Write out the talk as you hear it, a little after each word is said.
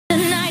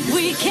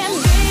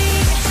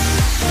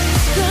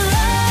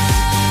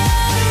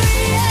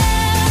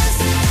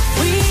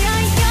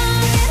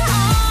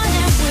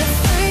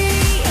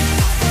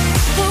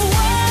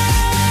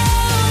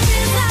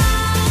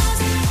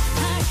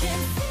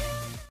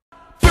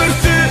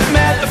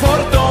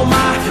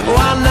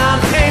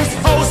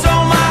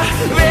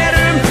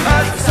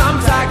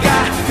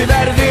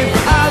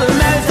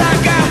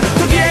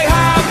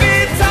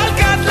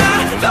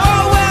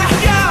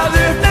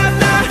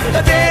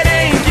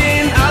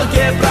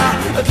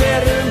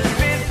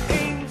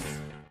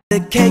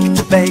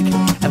take.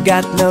 I've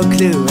got no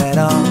clue at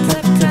all.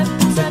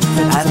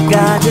 I've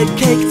got a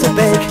cake to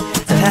bake.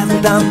 I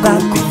haven't done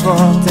that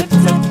before.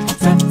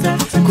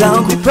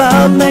 Don't be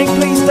proud, mate,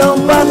 please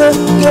don't bother.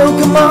 Go,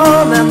 come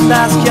on and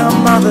ask your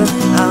mother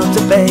how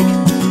to bake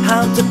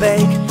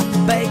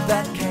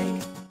that cake.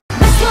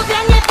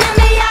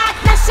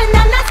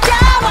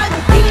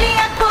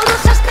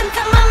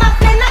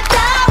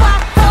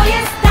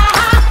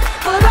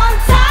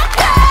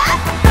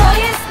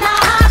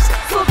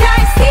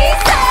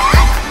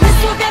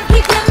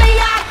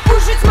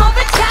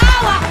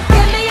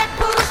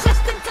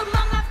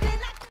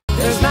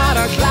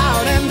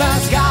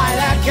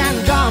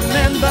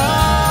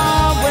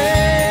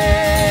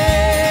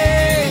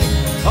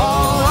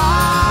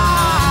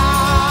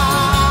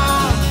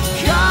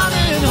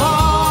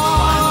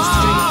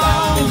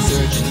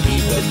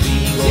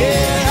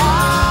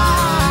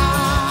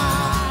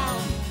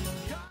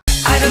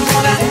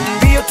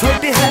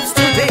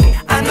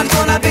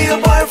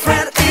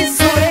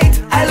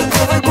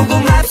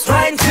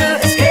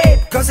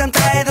 I'm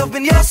tired of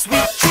being your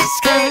sweet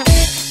cheesecake.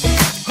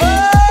 Oh,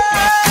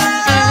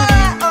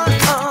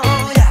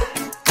 yeah.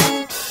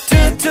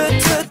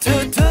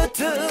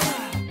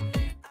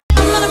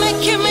 I'm gonna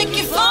make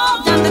you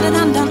fall down, down,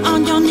 down, down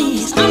on your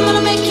knees. I'm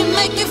gonna make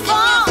you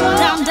fall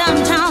down,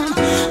 down, down.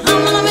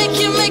 I'm gonna make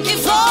you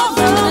fall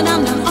down, down,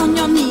 down, down on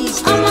your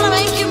knees. I'm gonna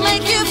make you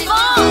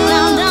fall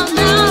down, down,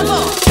 down.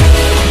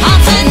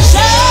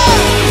 Attention,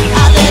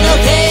 a little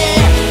bit,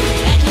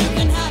 and you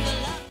can have a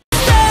lot.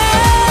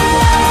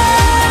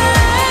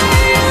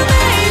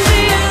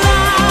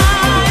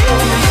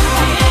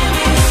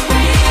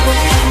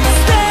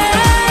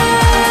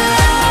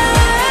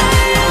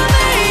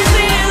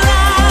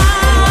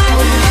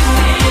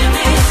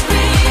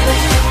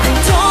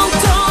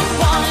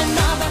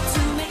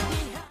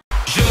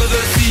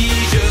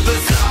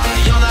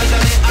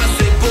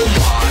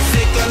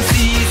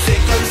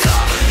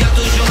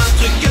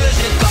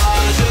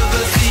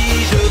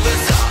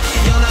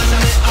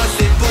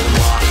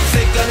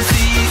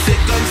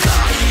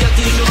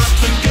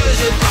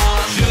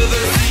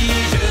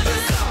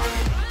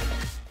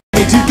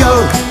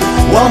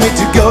 Want me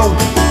to go,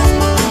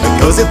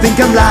 cause you think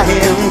I'm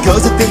lying,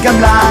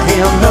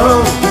 no,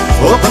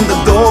 open the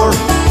door,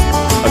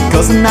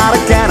 cause now I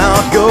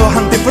cannot go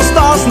hunting for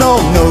stars, no,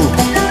 no.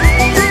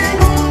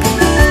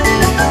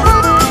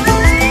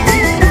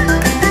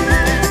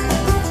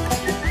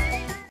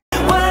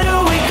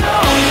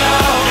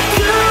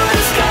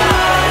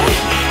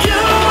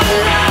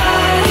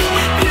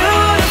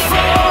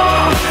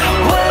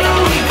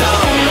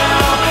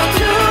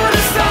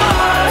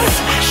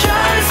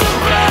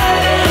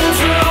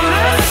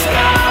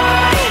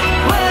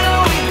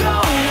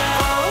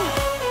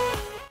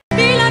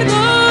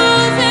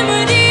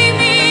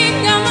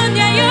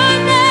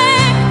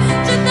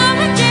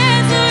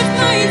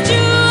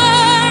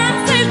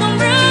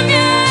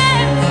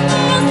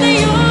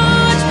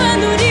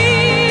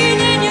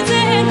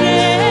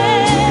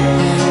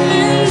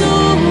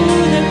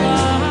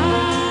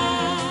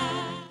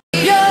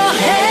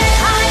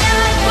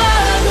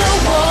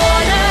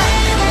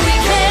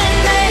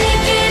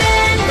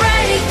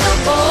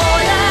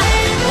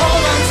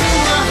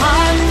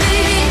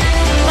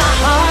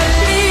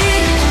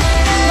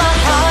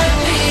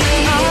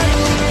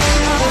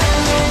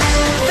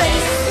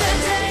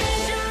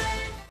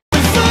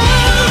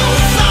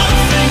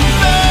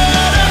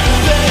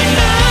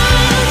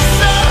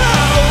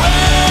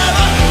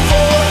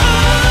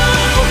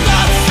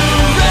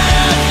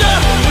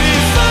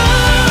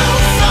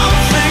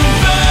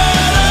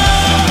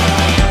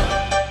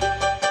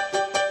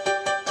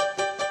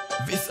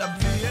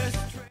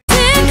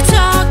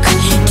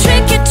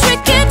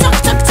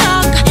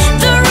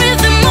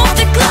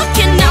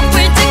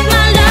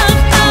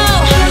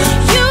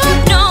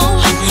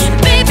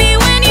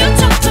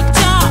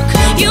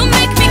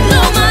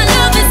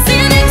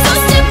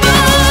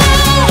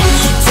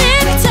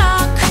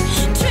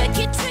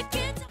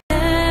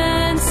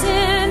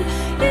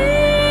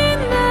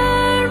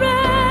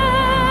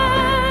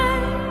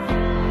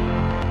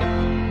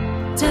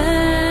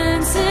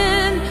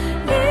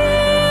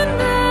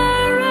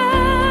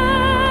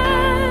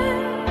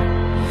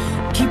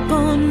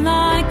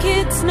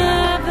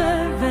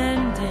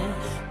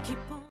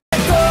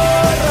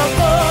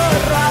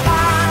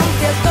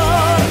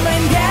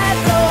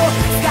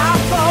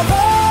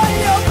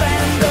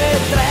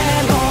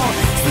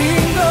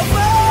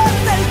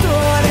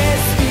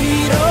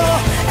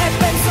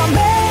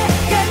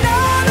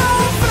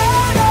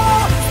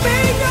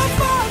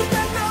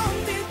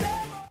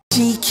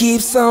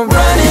 Keeps on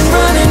running,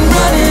 running,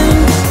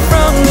 running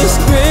from this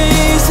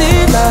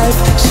crazy life.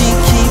 She